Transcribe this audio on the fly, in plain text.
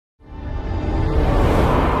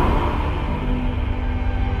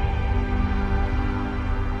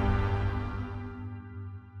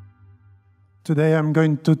Today I'm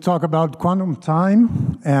going to talk about quantum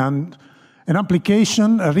time and an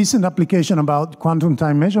application, a recent application about quantum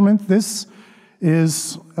time measurement. This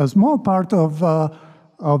is a small part of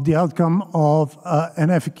the outcome of an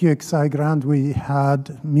FQXi grant we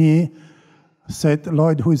had, me, Seth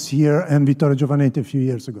Lloyd, who is here, and Vittorio Giovanetti a few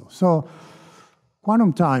years ago. So,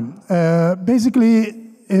 quantum time. Basically,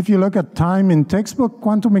 if you look at time in textbook,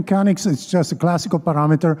 quantum mechanics is just a classical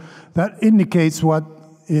parameter that indicates what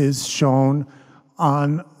is shown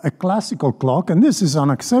on a classical clock. And this is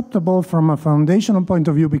unacceptable from a foundational point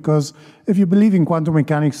of view because if you believe in quantum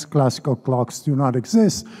mechanics, classical clocks do not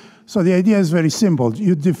exist. So the idea is very simple.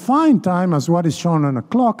 You define time as what is shown on a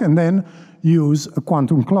clock and then use a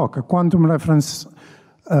quantum clock, a quantum reference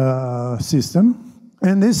system.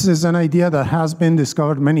 And this is an idea that has been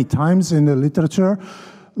discovered many times in the literature.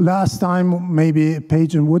 Last time, maybe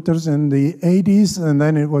Page and Wouters in the 80s, and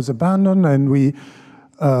then it was abandoned, and we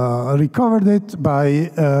recovered it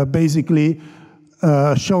by basically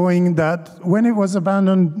showing that when it was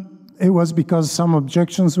abandoned, it was because some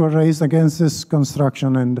objections were raised against this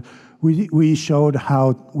construction, and we showed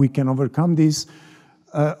how we can overcome these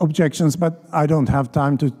objections, but I don't have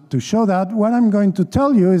time to show that. What I'm going to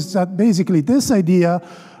tell you is that basically this idea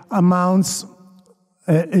amounts,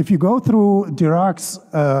 if you go through Dirac's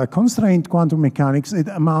constraint quantum mechanics, it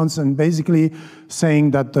amounts in basically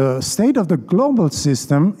saying that the state of the global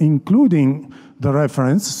system, including the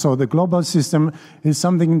reference, so the global system is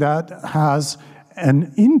something that has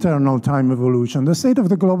an internal time evolution. The state of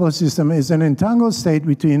the global system is an entangled state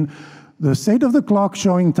between the state of the clock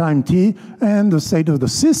showing time t and the state of the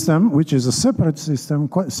system, which is a separate system,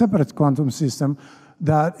 separate quantum system,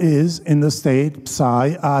 that is in the state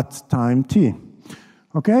psi at time t.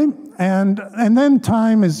 Okay? And then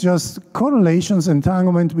time is just correlations,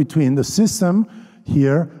 entanglement between the system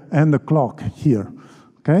here and the clock here.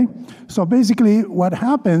 Okay? So basically what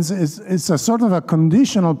happens is it's a sort of a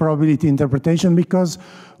conditional probability interpretation, because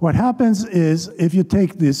what happens is if you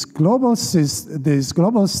take this global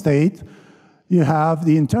state, you have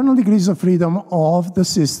the internal degrees of freedom of the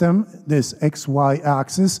system, this XY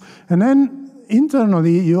axis, and then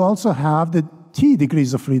internally you also have the t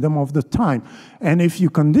degrees of freedom of the time. And if you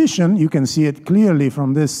condition, you can see it clearly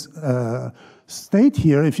from this state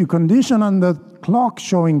here, if you condition on the clock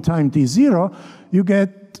showing time t0, you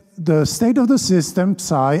get the state of the system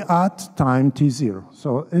psi at time t0.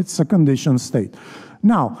 So it's a conditioned state.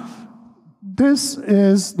 Now, this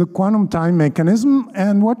is the quantum time mechanism,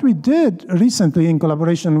 and what we did recently in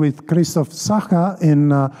collaboration with Christoph Sacha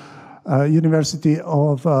in University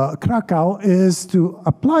of Krakow is to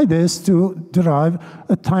apply this to derive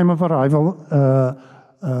a time of arrival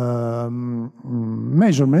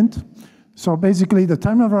measurement. So basically, the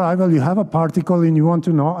time of arrival, you have a particle and you want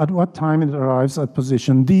to know at what time it arrives at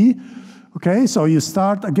position D. Okay, so you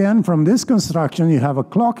start again from this construction, you have a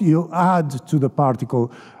clock, you add to the particle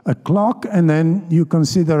a clock, and then you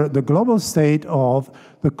consider the global state of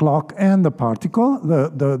the clock and the particle.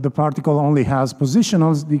 The particle only has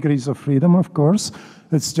positional degrees of freedom, of course.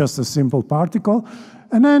 It's just a simple particle.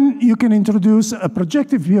 And then you can introduce a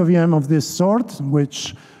projective POVM of this sort,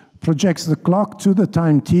 which projects the clock to the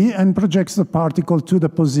time t and projects the particle to the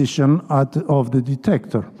position of the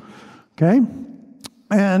detector. Okay?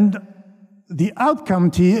 And the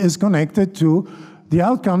outcome t is connected to the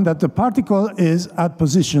outcome that the particle is at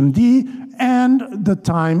position d and the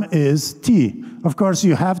time is t. Of course,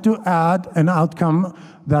 you have to add an outcome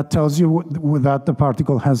that tells you that the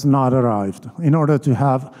particle has not arrived in order to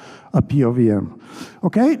have a POVM.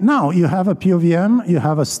 Okay, now you have a POVM, you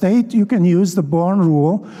have a state, you can use the Born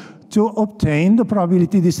rule to obtain the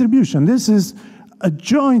probability distribution. This is a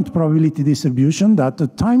joint probability distribution that the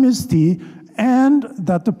time is t and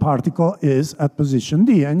that the particle is at position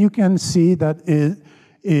d. And you can see that it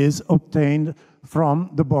is obtained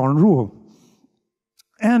from the Born rule.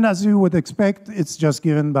 And as you would expect, it's just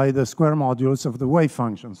given by the square modules of the wave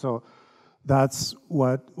function. So that's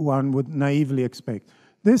what one would naively expect.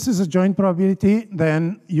 This is a joint probability.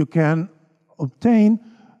 Then you can obtain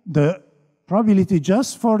the probability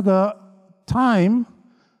just for the time,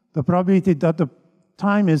 the probability that the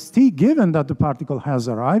time is t, given that the particle has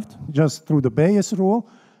arrived, just through the Bayes rule.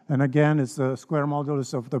 And again, it's the square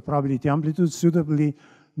modulus of the probability amplitude suitably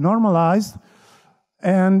normalized.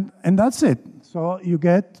 And that's it. So you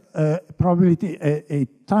get a probability, a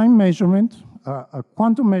time measurement, a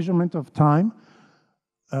quantum measurement of time.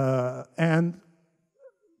 And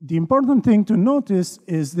the important thing to notice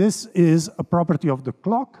is this is a property of the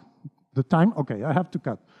clock, the time, okay, I have to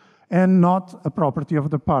cut, and not a property of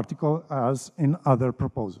the particle as in other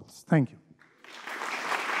proposals. Thank you.